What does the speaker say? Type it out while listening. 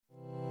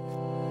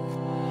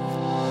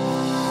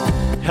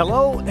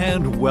Hello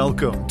and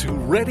welcome to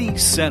Ready,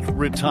 Set,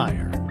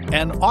 Retire,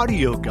 an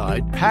audio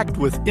guide packed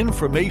with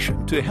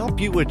information to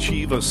help you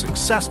achieve a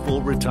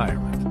successful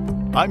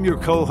retirement. I'm your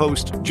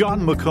co-host,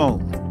 John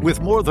McComb,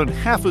 with more than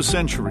half a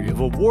century of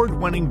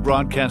award-winning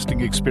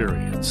broadcasting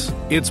experience.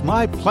 It's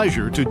my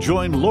pleasure to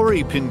join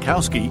Lori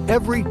Pinkowski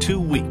every 2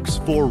 weeks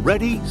for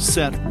Ready,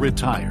 Set,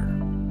 Retire.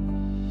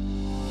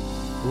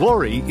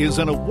 Lori is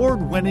an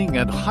award-winning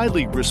and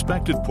highly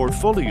respected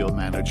portfolio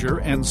manager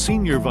and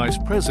senior vice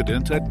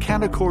president at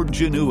Canaccord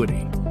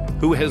Genuity,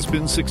 who has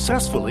been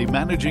successfully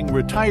managing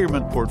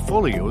retirement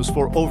portfolios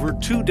for over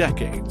 2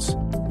 decades.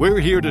 We're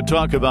here to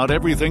talk about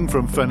everything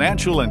from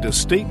financial and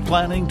estate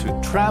planning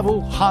to travel,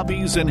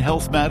 hobbies, and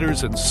health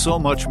matters, and so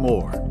much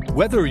more.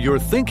 Whether you're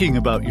thinking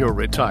about your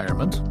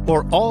retirement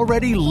or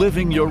already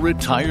living your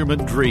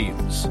retirement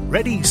dreams,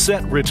 Ready,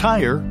 Set,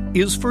 Retire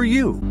is for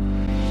you.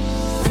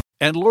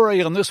 And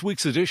Lori, on this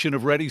week's edition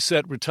of Ready,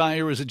 Set,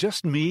 Retire, is it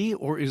just me,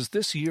 or is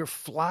this year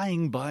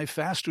flying by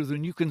faster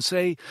than you can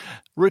say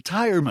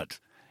retirement?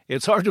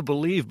 It's hard to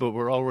believe, but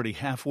we're already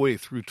halfway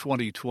through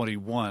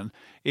 2021.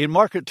 In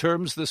market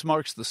terms, this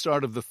marks the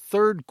start of the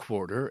third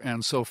quarter,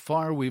 and so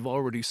far we've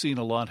already seen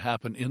a lot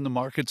happen in the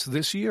markets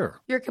this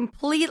year. You're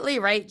completely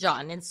right,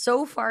 John. And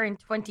so far in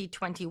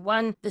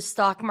 2021, the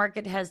stock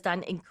market has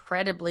done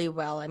incredibly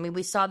well. I mean,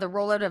 we saw the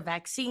rollout of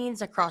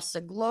vaccines across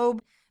the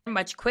globe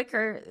much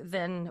quicker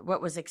than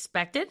what was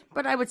expected,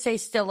 but I would say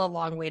still a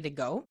long way to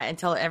go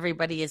until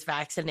everybody is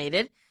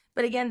vaccinated.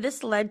 But again,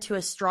 this led to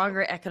a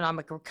stronger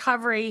economic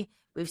recovery.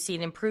 We've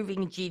seen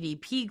improving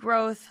GDP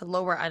growth,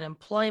 lower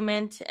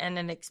unemployment, and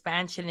an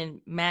expansion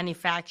in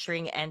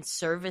manufacturing and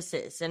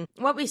services. And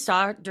what we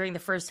saw during the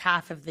first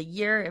half of the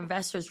year,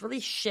 investors really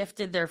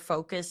shifted their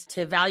focus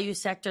to value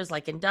sectors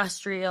like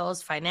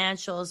industrials,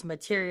 financials,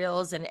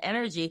 materials, and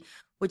energy,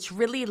 which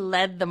really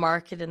led the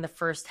market in the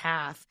first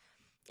half.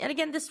 And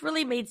again, this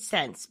really made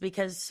sense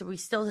because we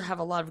still have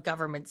a lot of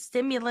government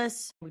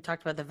stimulus. We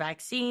talked about the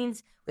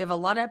vaccines. We have a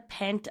lot of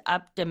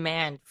pent-up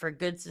demand for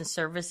goods and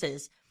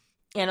services.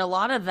 And a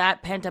lot of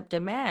that pent-up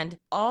demand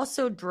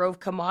also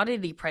drove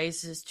commodity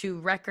prices to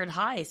record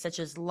highs, such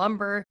as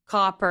lumber,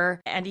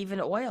 copper, and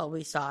even oil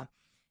we saw.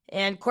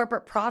 And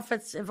corporate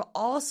profits have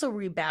also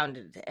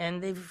rebounded.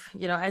 And they've,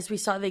 as we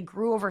saw, they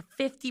grew over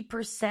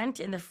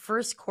 50% in the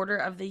first quarter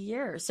of the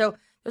year. So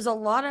there's a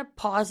lot of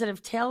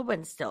positive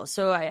tailwinds still.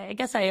 So I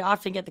guess I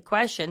often get the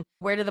question,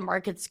 where do the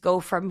markets go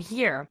from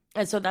here?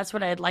 And so that's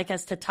what I'd like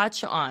us to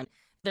touch on.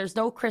 There's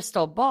no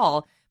crystal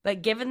ball,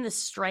 but given the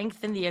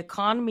strength in the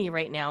economy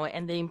right now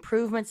and the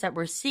improvements that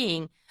we're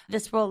seeing,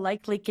 this will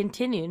likely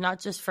continue,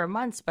 not just for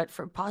months, but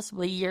for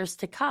possibly years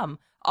to come.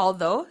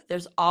 Although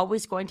there's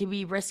always going to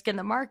be risk in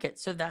the market.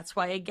 So that's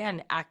why,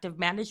 again, active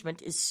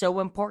management is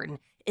so important,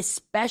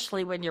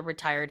 especially when you're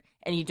retired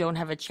and you don't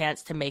have a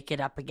chance to make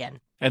it up again.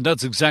 And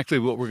that's exactly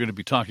what we're going to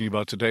be talking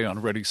about today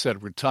on Ready,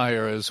 Set,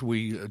 Retire, as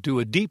we do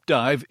a deep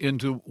dive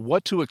into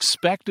what to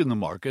expect in the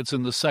markets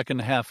in the second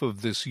half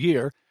of this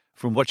year.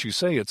 From what you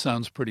say, it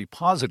sounds pretty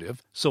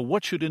positive. So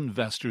what should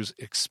investors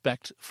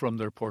expect from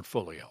their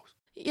portfolios?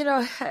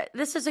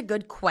 This is a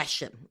good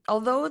question.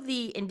 Although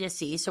the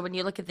indices, so when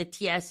you look at the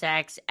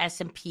TSX,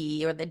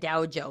 S&P, or the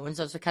Dow Jones,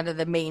 those are kind of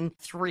the main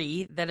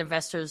 3 that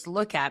investors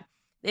look at,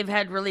 they've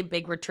had really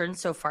big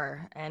returns so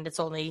far, and it's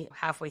only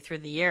halfway through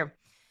the year.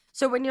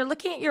 So when you're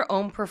looking at your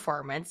own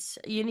performance,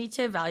 you need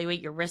to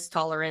evaluate your risk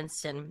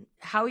tolerance and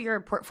how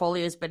your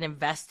portfolio has been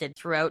invested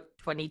throughout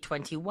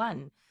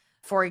 2021.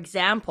 For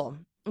example,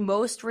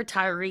 most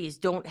retirees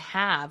don't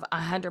have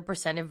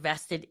 100%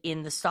 invested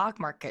in the stock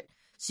market.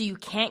 So you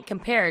can't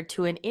compare it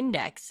to an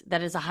index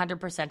that is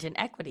 100% in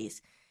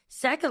equities.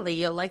 Secondly,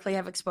 you'll likely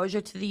have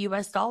exposure to the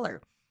US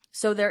dollar.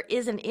 So there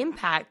is an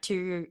impact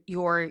to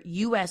your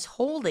US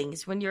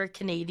holdings when you're a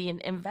Canadian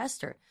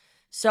investor.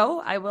 So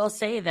I will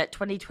say that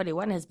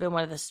 2021 has been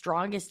one of the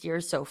strongest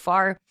years so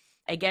far.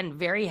 Again,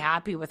 very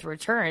happy with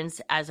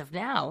returns as of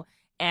now.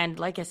 And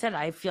like I said,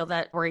 I feel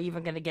that we're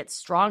even going to get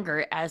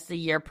stronger as the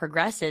year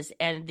progresses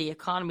and the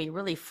economy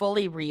really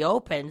fully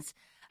reopens.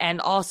 And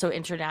also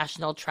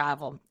international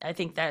travel. I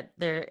think that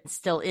there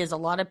still is a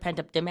lot of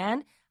pent-up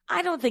demand.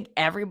 I don't think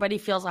everybody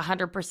feels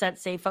 100%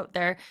 safe out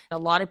there. A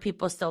lot of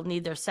people still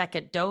need their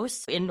second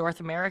dose in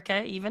North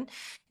America even.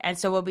 And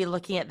so we'll be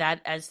looking at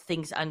that as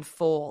things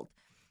unfold.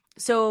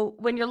 So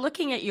when you're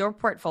looking at your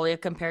portfolio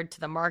compared to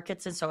the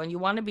markets and so on, you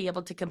want to be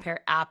able to compare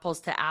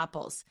apples to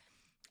apples.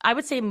 I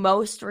would say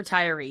most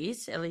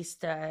retirees, at least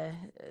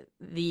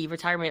the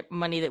retirement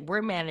money that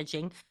we're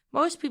managing,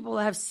 most people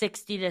have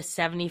 60 to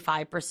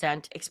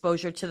 75%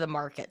 exposure to the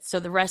market. So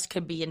the rest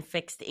could be in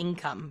fixed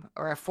income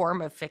or a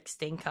form of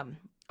fixed income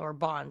or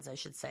bonds, I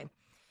should say.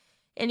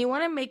 And you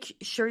want to make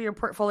sure your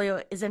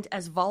portfolio isn't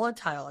as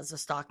volatile as the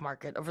stock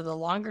market over the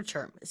longer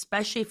term,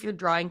 especially if you're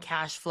drawing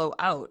cash flow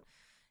out.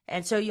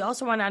 And so you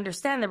also want to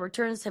understand that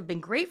returns have been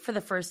great for the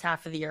first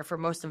half of the year for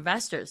most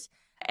investors.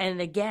 And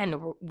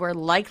again, we're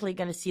likely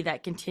going to see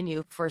that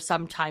continue for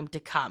some time to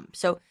come.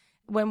 So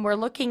when we're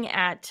looking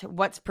at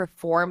what's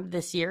performed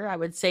this year, I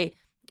would say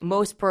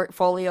most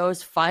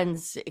portfolios,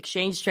 funds,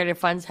 exchange traded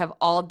funds have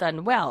all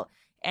done well.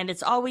 And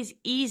it's always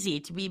easy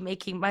to be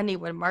making money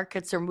when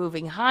markets are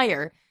moving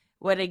higher.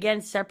 What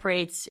again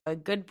separates a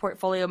good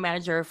portfolio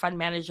manager or fund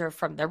manager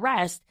from the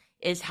rest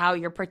is how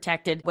you're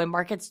protected when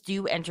markets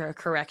do enter a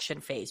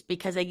correction phase.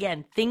 Because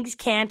again, things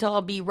can't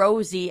all be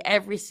rosy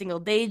every single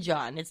day,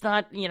 John. It's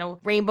not,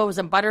 rainbows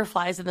and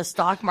butterflies in the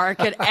stock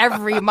market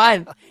every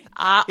month.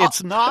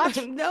 It's not?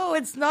 No,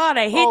 it's not.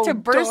 I hate to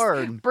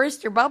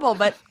burst your bubble,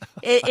 but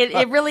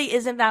it really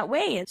isn't that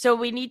way. So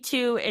we need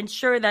to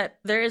ensure that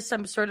there is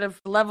some sort of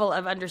level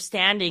of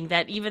understanding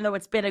that even though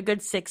it's been a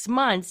good 6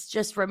 months,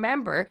 just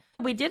remember,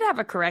 we did have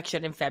a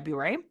correction in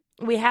February.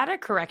 We had a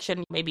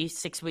correction maybe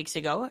 6 weeks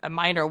ago, a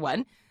minor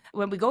one.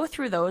 When we go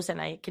through those, and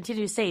I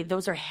continue to say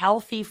those are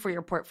healthy for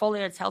your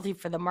portfolio, it's healthy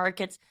for the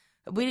markets.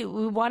 We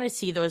want to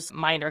see those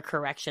minor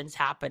corrections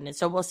happen. And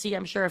so we'll see,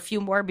 I'm sure, a few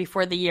more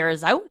before the year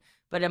is out.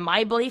 But in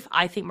my belief,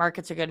 I think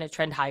markets are going to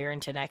trend higher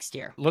into next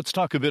year. Let's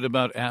talk a bit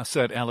about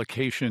asset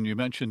allocation. You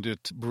mentioned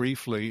it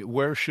briefly.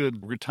 Where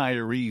should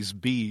retirees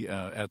be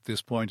at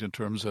this point in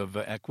terms of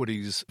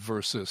equities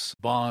versus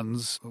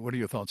bonds? What are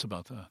your thoughts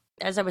about that?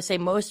 As I would say,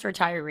 most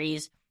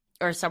retirees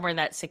are somewhere in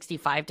that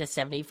 65 to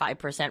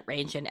 75%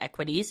 range in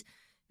equities.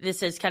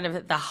 This is kind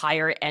of the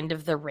higher end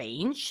of the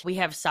range. We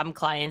have some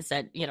clients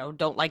that,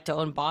 don't like to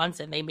own bonds,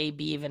 and they may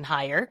be even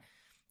higher,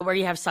 where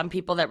you have some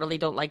people that really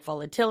don't like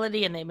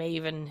volatility, and they may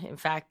even, in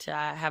fact,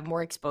 have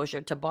more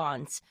exposure to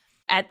bonds.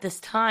 At this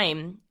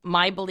time,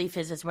 my belief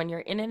is when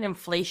you're in an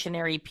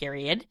inflationary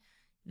period,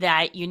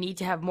 that you need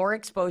to have more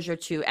exposure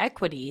to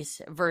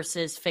equities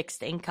versus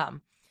fixed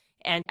income.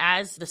 And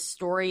as the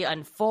story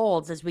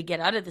unfolds, as we get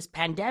out of this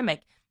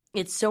pandemic,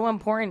 it's so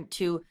important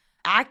to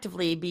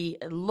actively be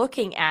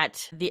looking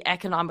at the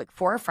economic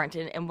forefront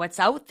and what's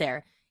out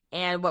there.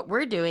 And what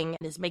we're doing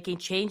is making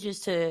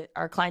changes to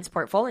our clients'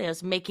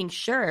 portfolios, making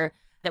sure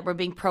that we're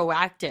being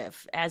proactive.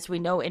 As we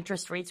know,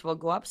 interest rates will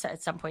go up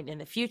at some point in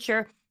the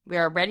future. We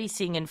are already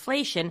seeing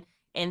inflation,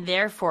 and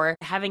therefore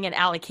having an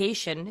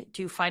allocation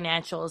to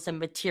financials and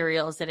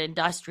materials and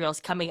industrials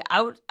coming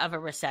out of a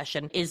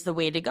recession is the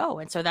way to go.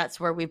 And so that's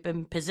where we've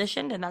been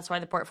positioned, and that's why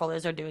the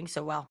portfolios are doing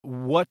so well.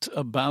 What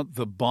about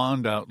the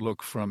bond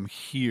outlook from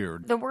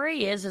here? The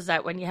worry is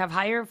that when you have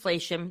higher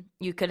inflation,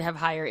 you could have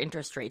higher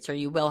interest rates, or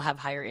you will have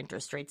higher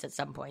interest rates at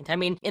some point. I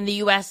mean, in the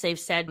U.S., they've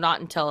said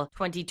not until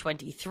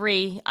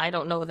 2023. I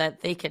don't know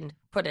that they can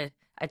put a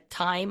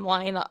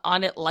timeline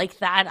on it like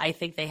that. I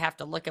think they have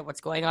to look at what's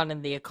going on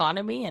in the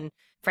economy. And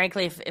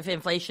frankly, if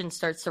inflation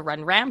starts to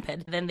run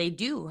rampant, then they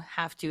do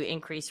have to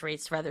increase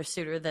rates rather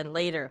sooner than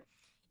later.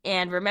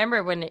 And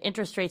remember, when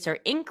interest rates are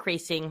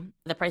increasing,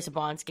 the price of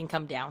bonds can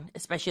come down,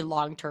 especially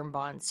long-term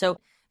bonds. So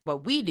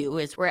what we do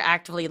is we're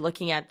actively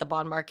looking at the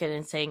bond market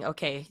and saying,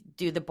 okay,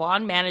 do the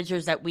bond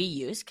managers that we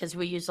use, because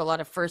we use a lot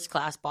of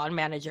first-class bond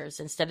managers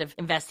instead of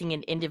investing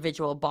in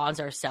individual bonds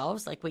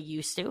ourselves like we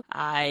used to,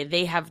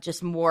 they have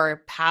just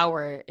more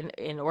power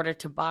in order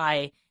to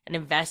buy and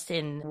invest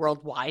in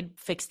worldwide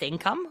fixed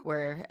income,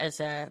 where as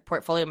a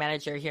portfolio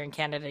manager here in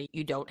Canada,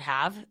 you don't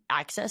have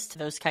access to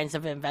those kinds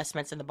of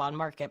investments in the bond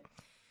market.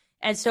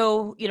 And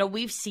so,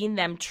 we've seen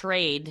them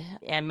trade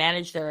and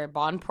manage their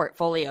bond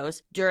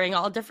portfolios during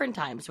all different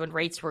times, when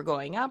rates were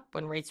going up,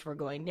 when rates were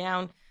going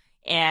down.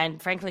 And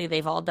frankly,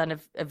 they've all done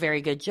a very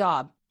good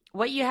job.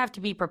 What you have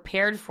to be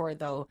prepared for,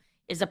 though,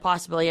 is the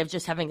possibility of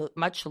just having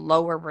much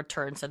lower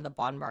returns in the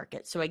bond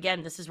market. So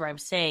again, this is where I'm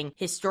saying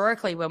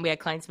historically, when we had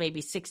clients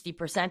maybe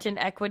 60% in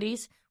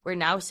equities, we're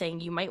now saying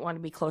you might want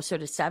to be closer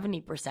to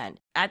 70%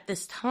 at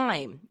this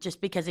time,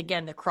 just because,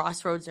 again, the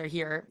crossroads are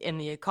here in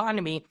the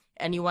economy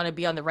and you want to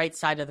be on the right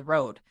side of the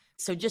road.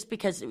 So just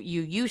because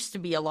you used to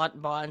be a lot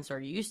in bonds or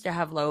you used to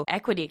have low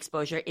equity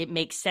exposure, it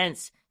makes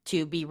sense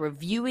to be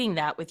reviewing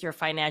that with your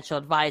financial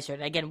advisor.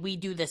 And again, we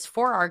do this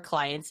for our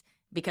clients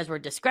because we're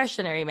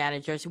discretionary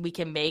managers. We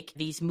can make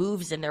these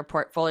moves in their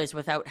portfolios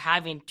without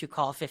having to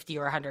call 50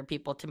 or 100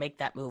 people to make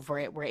that move.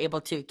 We're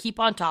able to keep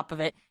on top of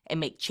it and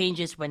make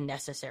changes when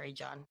necessary,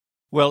 John.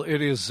 Well,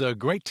 it is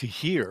great to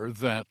hear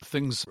that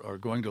things are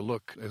going to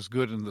look as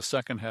good in the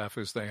second half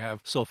as they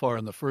have so far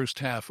in the first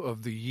half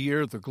of the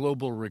year. The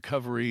global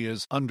recovery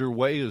is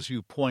underway, as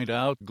you point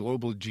out.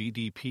 Global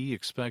GDP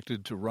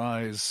expected to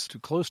rise to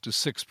close to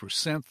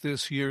 6%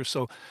 this year.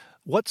 So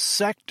what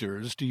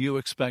sectors do you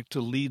expect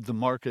to lead the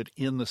market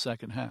in the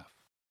second half?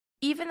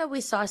 Even though we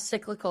saw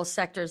cyclical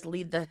sectors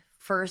lead the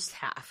first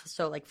half,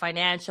 so like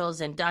financials,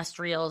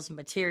 industrials,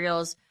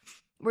 materials,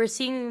 we're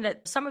seeing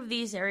that some of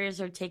these areas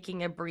are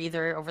taking a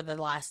breather over the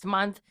last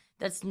month.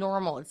 That's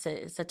normal. It's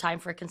a time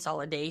for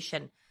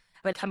consolidation.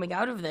 But coming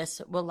out of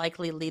this will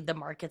likely lead the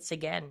markets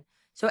again.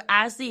 So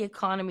as the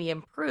economy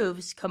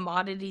improves,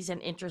 commodities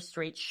and interest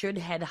rates should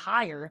head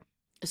higher,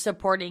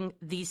 supporting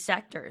these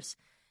sectors.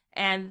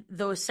 And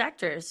those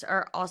sectors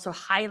are also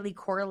highly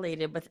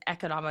correlated with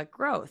economic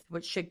growth,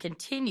 which should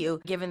continue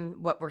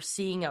given what we're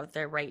seeing out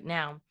there right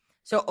now.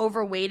 So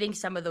overweighting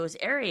some of those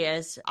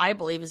areas, I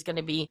believe, is going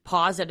to be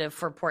positive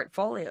for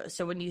portfolios.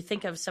 So when you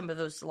think of some of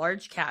those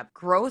large cap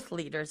growth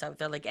leaders out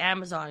there like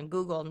Amazon,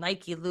 Google,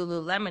 Nike,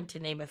 Lululemon, to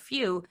name a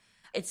few,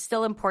 it's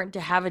still important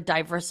to have a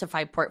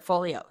diversified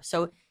portfolio.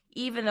 So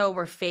even though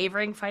we're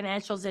favoring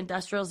financials,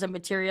 industrials, and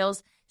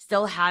materials,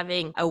 still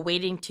having a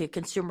weighting to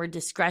consumer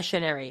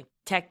discretionary,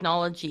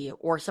 technology,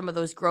 or some of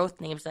those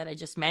growth names that I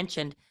just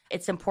mentioned,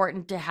 it's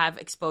important to have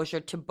exposure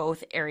to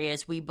both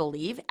areas, we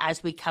believe,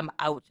 as we come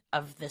out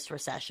of this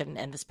recession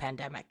and this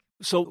pandemic.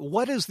 So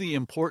what is the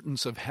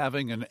importance of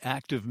having an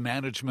active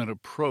management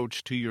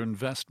approach to your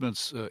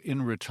investments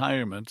in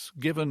retirement,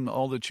 given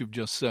all that you've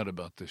just said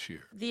about this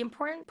year? The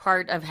important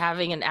part of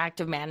having an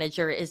active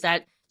manager is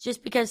that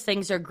just because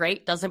things are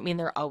great doesn't mean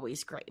they're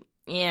always great.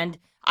 And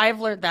I've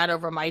learned that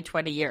over my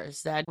 20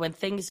 years, that when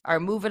things are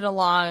moving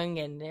along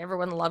and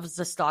everyone loves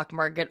the stock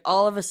market,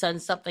 all of a sudden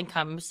something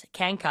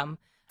can come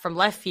from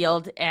left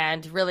field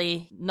and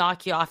really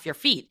knock you off your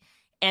feet.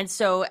 And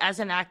so as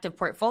an active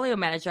portfolio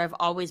manager, I've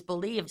always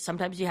believed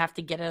sometimes you have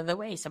to get out of the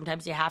way.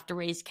 Sometimes you have to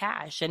raise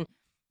cash. And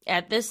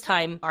at this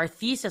time, our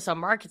thesis on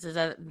markets is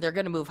that they're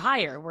going to move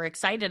higher. We're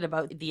excited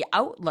about the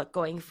outlook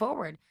going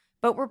forward,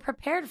 but we're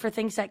prepared for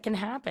things that can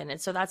happen.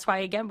 And so that's why,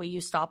 again, we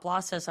use stop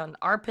losses on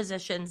our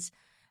positions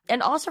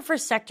and also for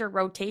sector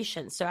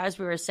rotation. So as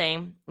we were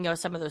saying,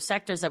 some of those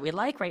sectors that we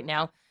like right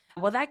now,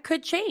 well, that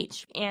could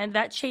change. And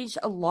that changed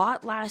a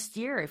lot last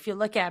year. If you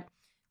look at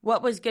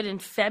what was good in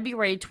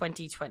February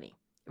 2020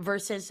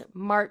 versus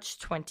March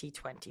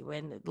 2020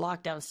 when the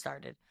lockdown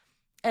started.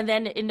 And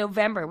then in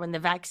November, when the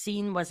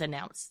vaccine was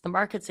announced, the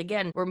markets,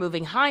 again, were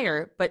moving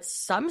higher, but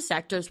some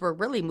sectors were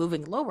really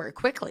moving lower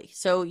quickly.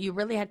 So you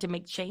really had to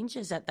make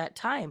changes at that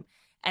time.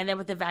 And then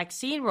with the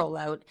vaccine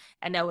rollout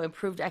and now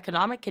improved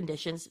economic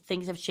conditions,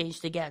 things have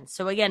changed again.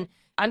 So again,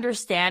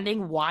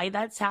 understanding why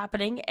that's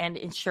happening and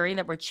ensuring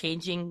that we're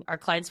changing our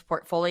clients'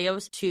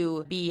 portfolios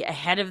to be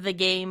ahead of the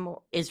game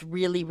is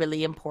really,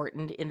 really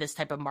important in this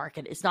type of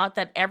market. It's not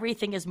that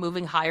everything is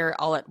moving higher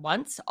all at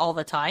once, all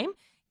the time.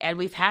 And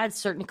we've had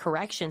certain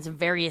corrections in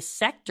various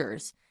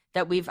sectors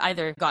that we've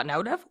either gotten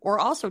out of or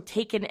also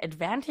taken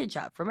advantage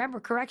of. Remember,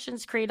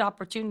 corrections create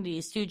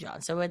opportunities too,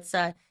 John. So it's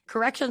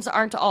corrections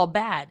aren't all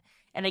bad.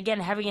 And again,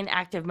 having an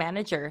active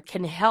manager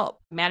can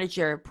help manage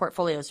your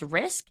portfolio's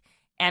risk.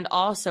 And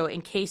also,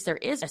 in case there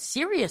is a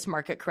serious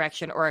market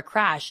correction or a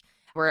crash,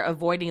 we're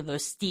avoiding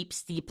those steep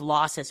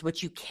losses,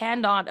 which you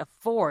cannot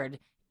afford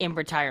in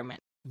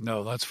retirement.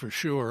 No, that's for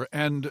sure.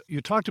 And you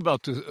talked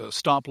about the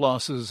stop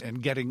losses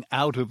and getting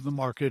out of the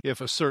market if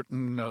a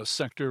certain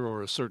sector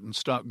or a certain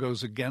stock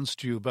goes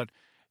against you. But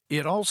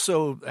it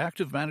also,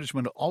 active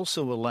management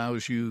also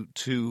allows you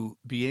to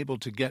be able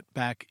to get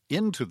back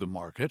into the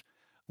market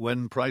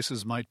when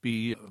prices might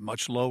be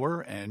much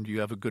lower and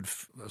you have a good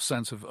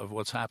sense of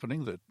what's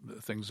happening, that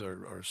things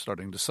are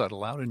starting to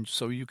settle out. And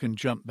so you can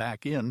jump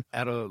back in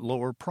at a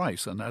lower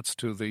price. And that's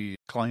to the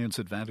client's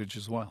advantage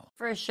as well.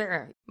 For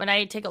sure. When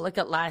I take a look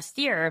at last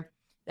year,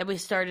 that we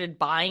started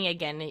buying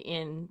again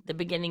in the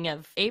beginning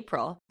of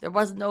April, there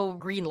was no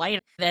green light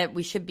that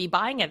we should be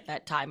buying at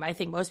that time. I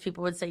think most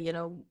people would say,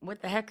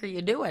 what the heck are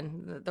you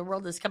doing? The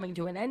world is coming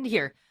to an end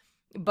here.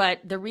 But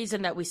the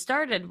reason that we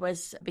started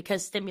was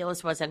because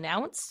stimulus was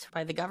announced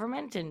by the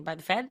government and by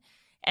the Fed.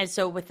 And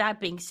so with that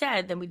being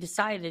said, then we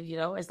decided,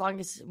 as long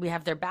as we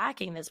have their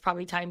backing, it's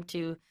probably time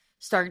to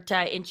start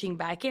inching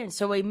back in.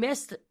 So we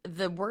missed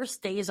the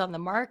worst days on the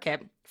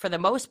market for the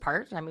most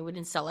part. I mean, we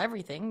didn't sell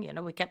everything.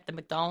 We kept the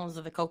McDonald's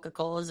and the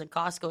Coca-Colas and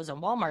Costco's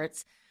and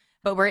Walmart's.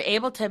 But we're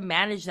able to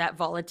manage that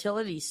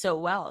volatility so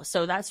well.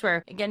 So that's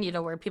where, again,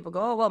 where people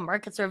go, oh, well,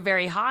 markets are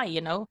very high,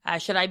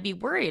 should I be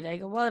worried? I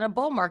go, well, in a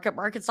bull market,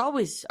 markets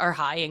always are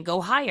high and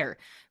go higher,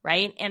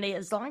 right? And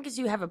as long as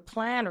you have a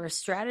plan or a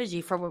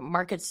strategy for when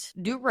markets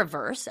do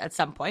reverse at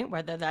some point,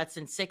 whether that's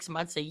in 6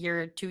 months, a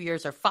year, 2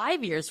 years, or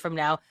 5 years from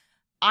now,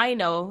 I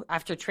know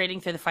after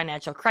trading through the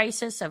financial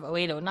crisis of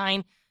 08,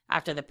 09,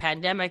 after the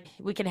pandemic,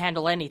 we can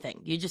handle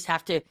anything. You just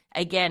have to,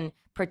 again,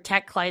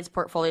 protect clients'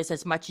 portfolios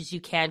as much as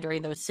you can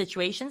during those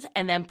situations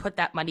and then put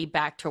that money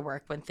back to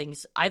work when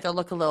things either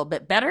look a little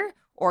bit better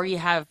or you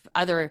have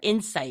other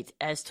insight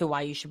as to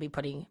why you should be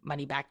putting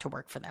money back to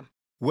work for them.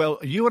 Well,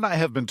 you and I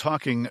have been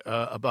talking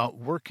about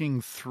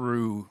working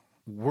through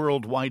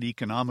worldwide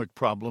economic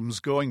problems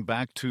going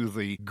back to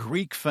the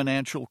Greek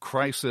financial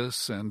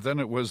crisis, and then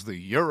it was the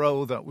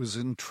euro that was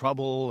in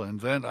trouble,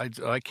 and then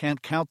I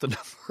can't count the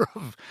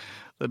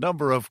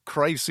number of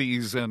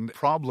crises and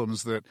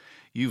problems that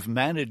you've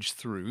managed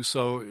through.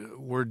 So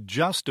we're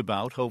just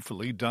about,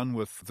 hopefully, done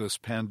with this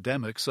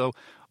pandemic. So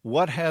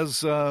what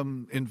has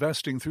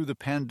investing through the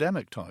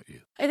pandemic taught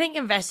you? I think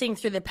investing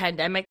through the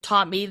pandemic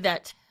taught me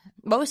that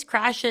most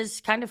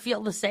crashes kind of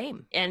feel the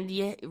same, and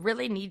you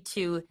really need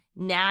to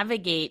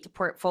navigate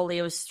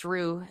portfolios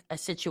through a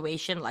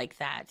situation like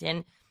that.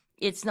 And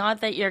it's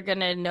not that you're going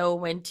to know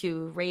when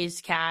to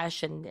raise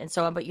cash and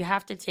so on, but you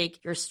have to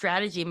take your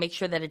strategy and make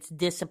sure that it's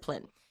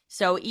disciplined.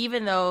 So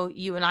even though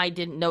you and I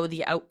didn't know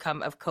the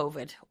outcome of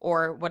COVID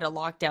or what a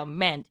lockdown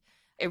meant,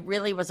 it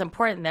really was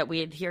important that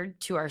we adhered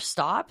to our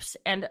stops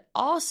and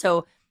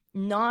also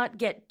not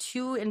get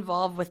too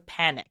involved with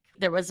panic.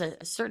 There was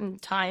a certain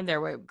time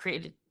there where it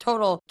created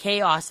total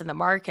chaos in the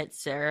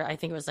markets there. I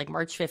think it was like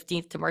March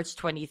 15th to March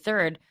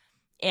 23rd.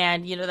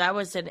 And, that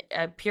was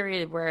a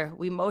period where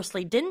we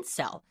mostly didn't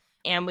sell.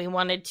 And we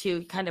wanted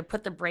to kind of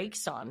put the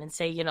brakes on and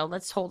say,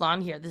 let's hold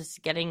on here. This is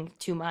getting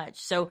too much.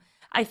 So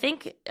I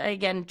think,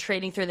 again,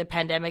 trading through the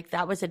pandemic,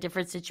 that was a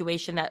different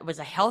situation. That was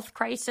a health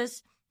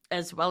crisis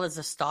as well as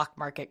a stock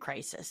market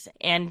crisis.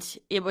 And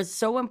it was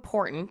so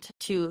important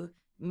to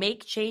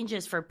make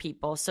changes for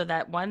people so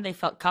that, one, they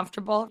felt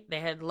comfortable. They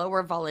had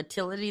lower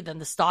volatility than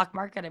the stock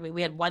market. I mean,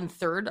 we had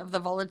 1/3 of the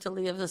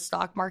volatility of the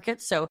stock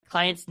market. So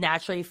clients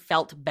naturally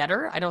felt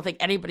better. I don't think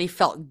anybody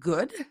felt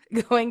good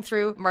going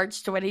through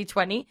March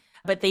 2020,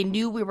 but they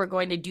knew we were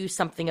going to do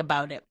something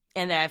about it.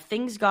 And that if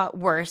things got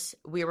worse,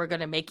 we were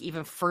going to make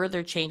even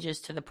further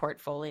changes to the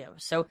portfolio.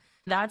 So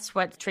that's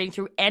what trading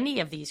through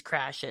any of these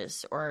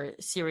crashes or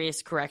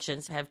serious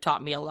corrections have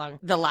taught me along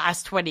the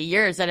last 20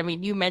 years. And I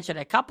mean, you mentioned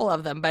a couple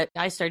of them, but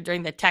I started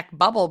during the tech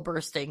bubble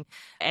bursting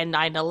and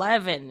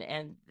 9/11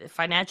 and the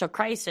financial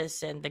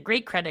crisis and the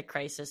Great Credit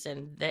Crisis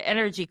and the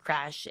energy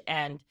crash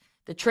and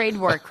the trade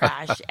war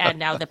crash and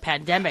now the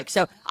pandemic.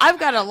 So I've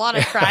got a lot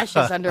of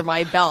crashes under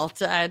my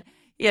belt.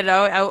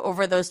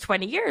 Over those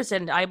 20 years.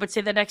 And I would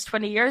say the next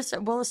 20 years,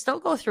 we'll still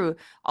go through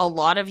a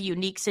lot of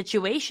unique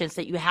situations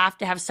that you have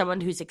to have someone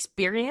who's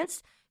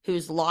experienced,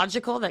 who's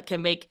logical, that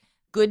can make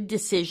good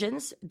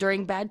decisions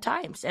during bad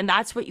times. And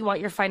that's what you want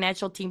your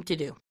financial team to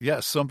do.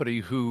 Yes, somebody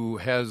who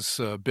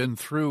has been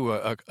through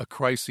a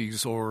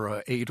crisis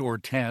or 8 or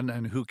 10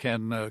 and who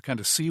can kind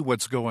of see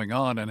what's going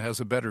on and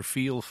has a better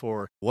feel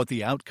for what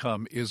the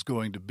outcome is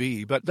going to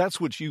be. But that's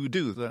what you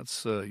do.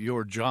 That's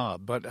your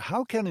job. But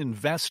how can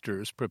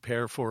investors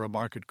prepare for a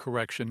market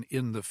correction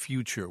in the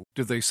future?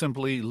 Do they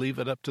simply leave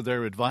it up to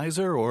their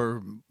advisor,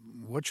 or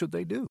what should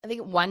they do? I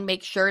think, one,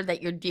 make sure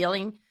that you're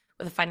dealing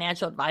with a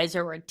financial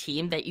advisor or a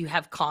team that you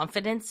have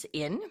confidence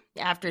in.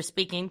 After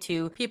speaking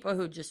to people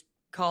who just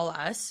call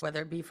us,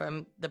 whether it be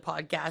from the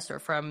podcast or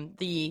from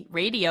the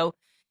radio,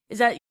 is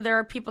that there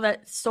are people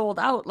that sold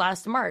out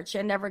last March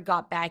and never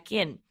got back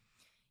in.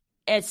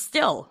 It's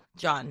still,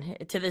 John,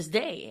 to this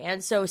day.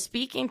 And so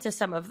speaking to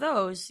some of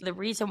those, the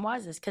reason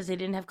is because they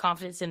didn't have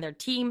confidence in their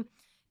team.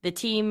 The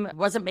team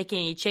wasn't making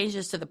any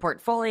changes to the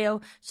portfolio.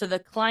 So the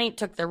client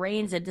took the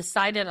reins and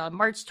decided on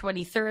March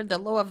 23rd, the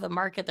low of the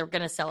market, they're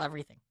going to sell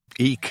everything.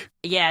 Eek.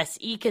 Yes,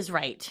 eek is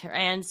right.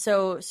 And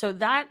so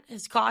that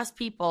has cost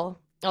people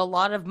a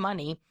lot of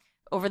money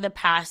over the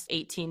past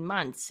 18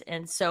 months.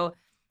 And so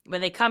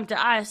when they come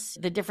to us,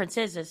 the difference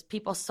is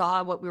people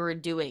saw what we were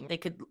doing. They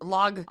could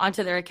log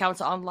onto their accounts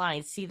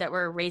online, see that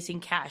we're raising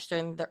cash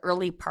during the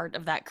early part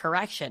of that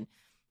correction.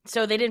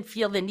 So they didn't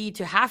feel the need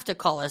to have to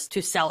call us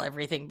to sell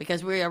everything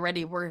because we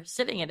already were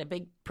sitting at a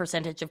big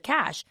percentage of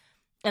cash.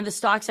 And the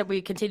stocks that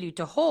we continued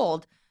to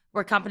hold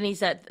were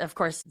companies that, of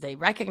course, they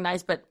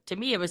recognized, but to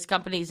me, it was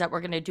companies that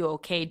were going to do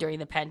okay during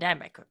the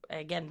pandemic.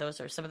 Again, those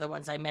are some of the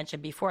ones I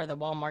mentioned before, the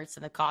Walmarts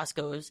and the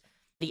Costcos,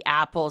 the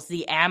Apples,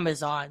 the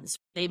Amazons.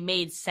 They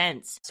made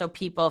sense. So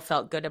people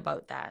felt good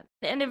about that.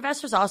 And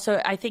investors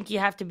also, I think you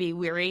have to be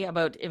wary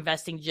about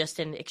investing just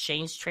in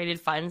exchange-traded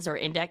funds or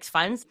index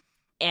funds.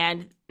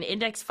 And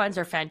index funds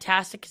are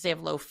fantastic because they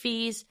have low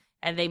fees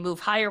and they move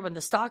higher when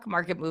the stock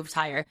market moves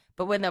higher.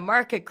 But when the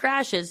market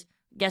crashes,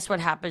 guess what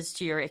happens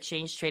to your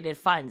exchange-traded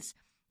funds?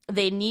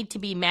 They need to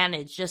be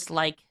managed just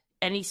like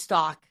any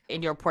stock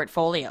in your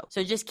portfolio.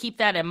 So just keep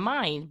that in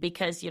mind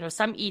because,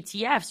 some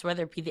ETFs,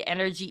 whether it be the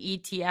energy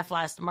ETF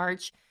last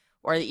March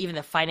or even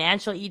the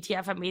financial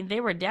ETF,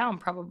 they were down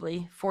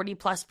probably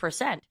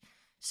 40+%.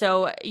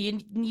 So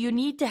you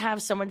need to have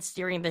someone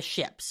steering the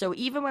ship. So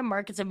even when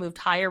markets have moved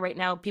higher right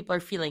now, people are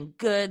feeling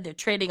good. They're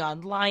trading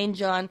online,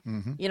 John.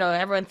 Mm-hmm.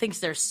 Everyone thinks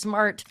they're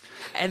smart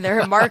and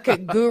they're a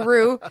market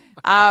guru.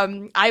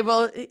 I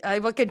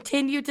will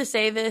continue to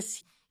say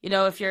this.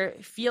 If you're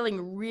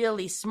feeling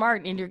really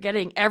smart and you're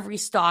getting every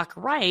stock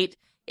right,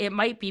 it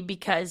might be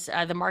because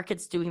the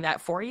market's doing that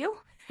for you.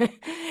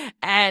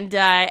 And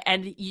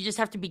you just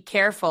have to be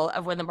careful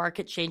of when the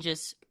market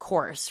changes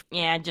course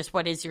and just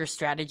what is your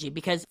strategy.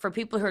 Because for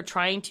people who are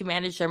trying to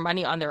manage their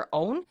money on their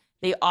own,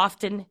 they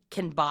often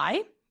can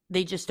buy.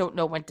 They just don't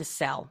know when to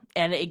sell.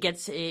 And it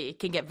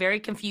can get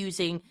very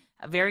confusing,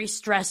 very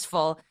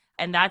stressful.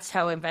 And that's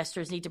how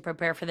investors need to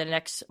prepare for the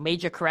next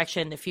major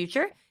correction in the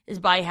future, is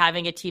by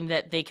having a team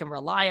that they can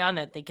rely on,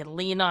 that they can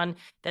lean on,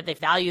 that they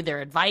value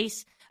their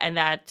advice, and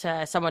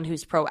that someone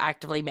who's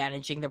proactively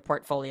managing their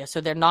portfolio.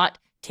 So they're not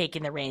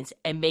taking the reins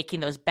and making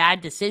those bad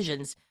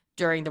decisions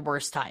during the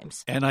worst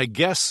times. And I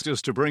guess,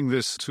 just to bring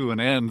this to an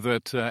end,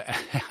 that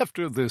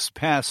after this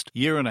past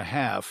year and a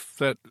half,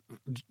 that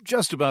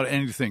just about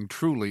anything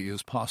truly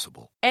is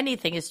possible.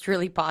 Anything is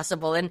truly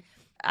possible. And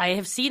I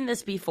have seen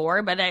this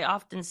before, but I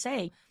often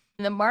say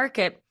the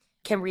market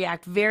can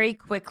react very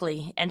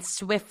quickly and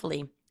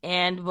swiftly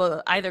and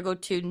will either go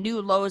to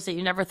new lows that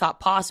you never thought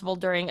possible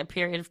during a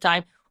period of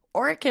time,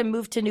 or it can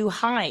move to new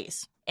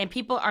highs and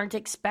people aren't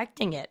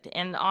expecting it.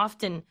 And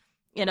often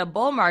in a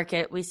bull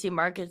market, we see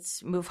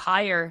markets move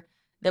higher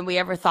than we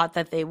ever thought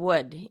that they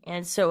would.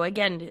 And so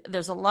again,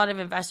 there's a lot of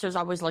investors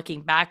always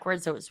looking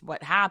backwards at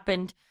what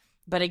happened.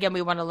 But again,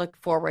 we want to look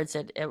forwards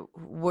at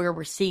where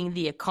we're seeing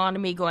the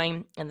economy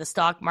going and the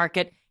stock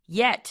market,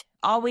 yet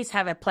always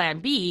have a plan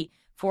B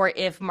for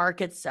if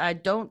markets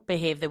don't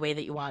behave the way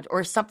that you want,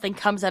 or something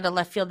comes out of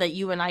left field that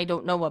you and I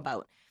don't know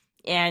about.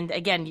 And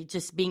again,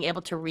 just being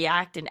able to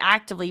react and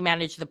actively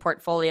manage the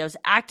portfolios,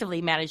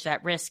 actively manage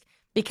that risk.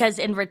 Because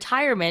in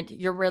retirement,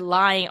 you're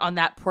relying on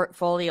that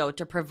portfolio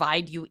to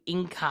provide you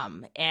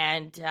income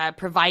and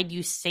provide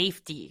you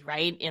safety,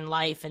 right, in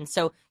life. And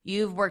so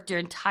you've worked your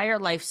entire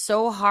life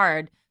so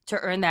hard to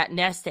earn that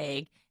nest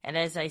egg. And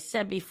as I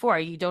said before,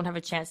 you don't have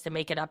a chance to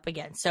make it up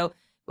again. So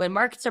when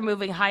markets are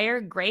moving higher,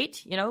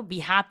 great, be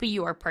happy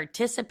you are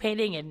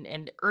participating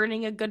and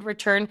earning a good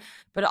return,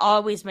 but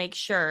always make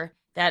sure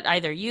that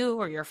either you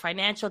or your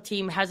financial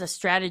team has a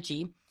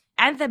strategy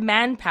and the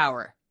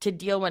manpower to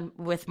deal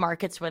with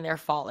markets when they're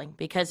falling,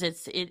 because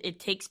it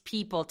takes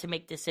people to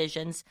make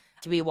decisions,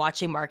 to be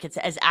watching markets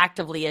as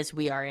actively as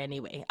we are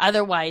anyway.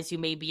 Otherwise, you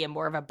may be in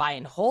more of a buy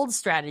and hold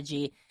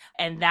strategy,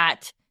 and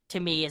that, to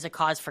me, is a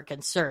cause for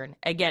concern.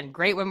 Again,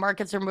 great when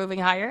markets are moving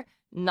higher,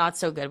 not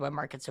so good when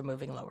markets are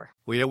moving lower.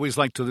 We always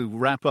like to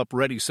wrap up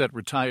Ready, Set,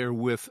 Retire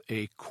with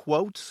a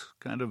quote,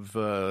 kind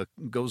of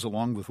goes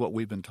along with what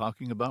we've been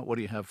talking about. What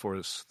do you have for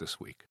us this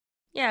week?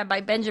 Yeah,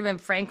 by Benjamin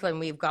Franklin,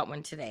 we've got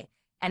one today.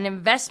 An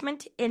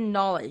investment in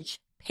knowledge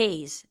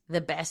pays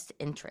the best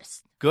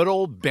interest. Good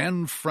old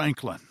Ben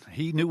Franklin.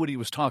 He knew what he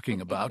was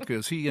talking about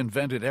because he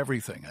invented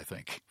everything, I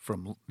think.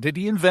 Did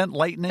he invent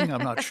lightning?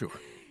 I'm not sure.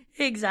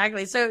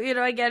 Exactly. So,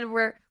 again,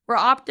 we're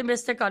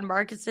optimistic on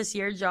markets this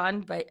year,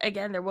 John, but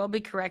again, there will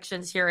be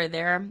corrections here or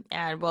there,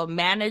 and we'll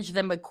manage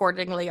them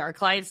accordingly. Our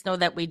clients know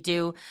that we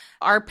do.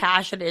 Our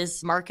passion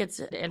is markets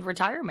and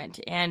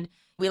retirement, and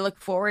we look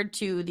forward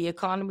to the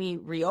economy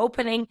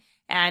reopening.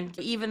 And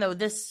even though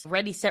this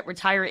Ready, Set,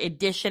 Retire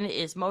edition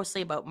is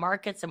mostly about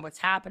markets and what's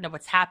happened and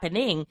what's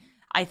happening,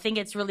 I think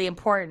it's really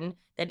important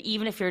that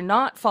even if you're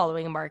not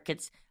following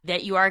markets,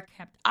 that you are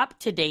kept up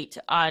to date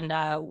on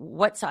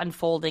what's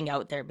unfolding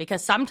out there.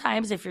 Because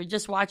sometimes if you're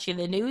just watching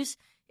the news,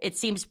 it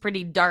seems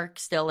pretty dark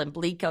still and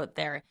bleak out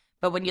there.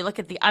 But when you look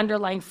at the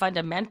underlying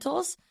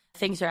fundamentals,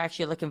 things are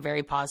actually looking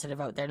very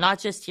positive out there, not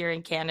just here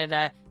in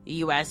Canada, the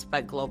U.S.,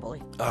 but globally.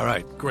 All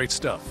right. Great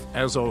stuff.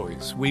 As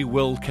always, we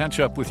will catch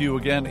up with you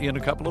again in a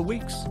couple of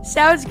weeks.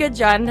 Sounds good,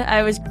 John.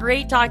 It was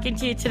great talking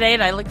to you today,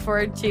 and I look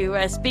forward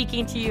to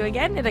speaking to you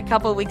again in a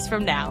couple of weeks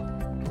from now.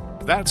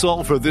 That's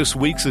all for this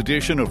week's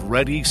edition of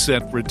Ready,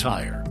 Set,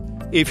 Retire.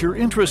 If you're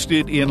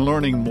interested in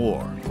learning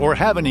more or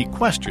have any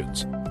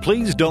questions,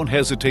 please don't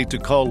hesitate to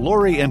call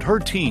Lori and her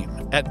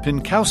team at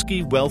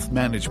Pinkowski Wealth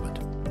Management.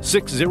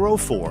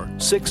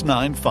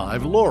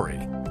 604-695-LORI,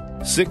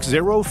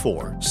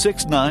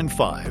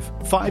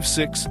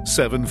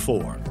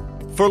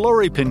 604-695-5674. For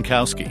Lori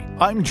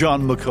Pinkowski, I'm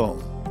John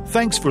McComb.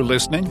 Thanks for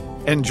listening,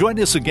 and join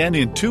us again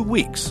in 2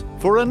 weeks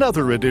for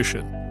another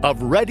edition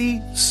of Ready,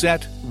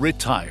 Set,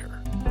 Retire.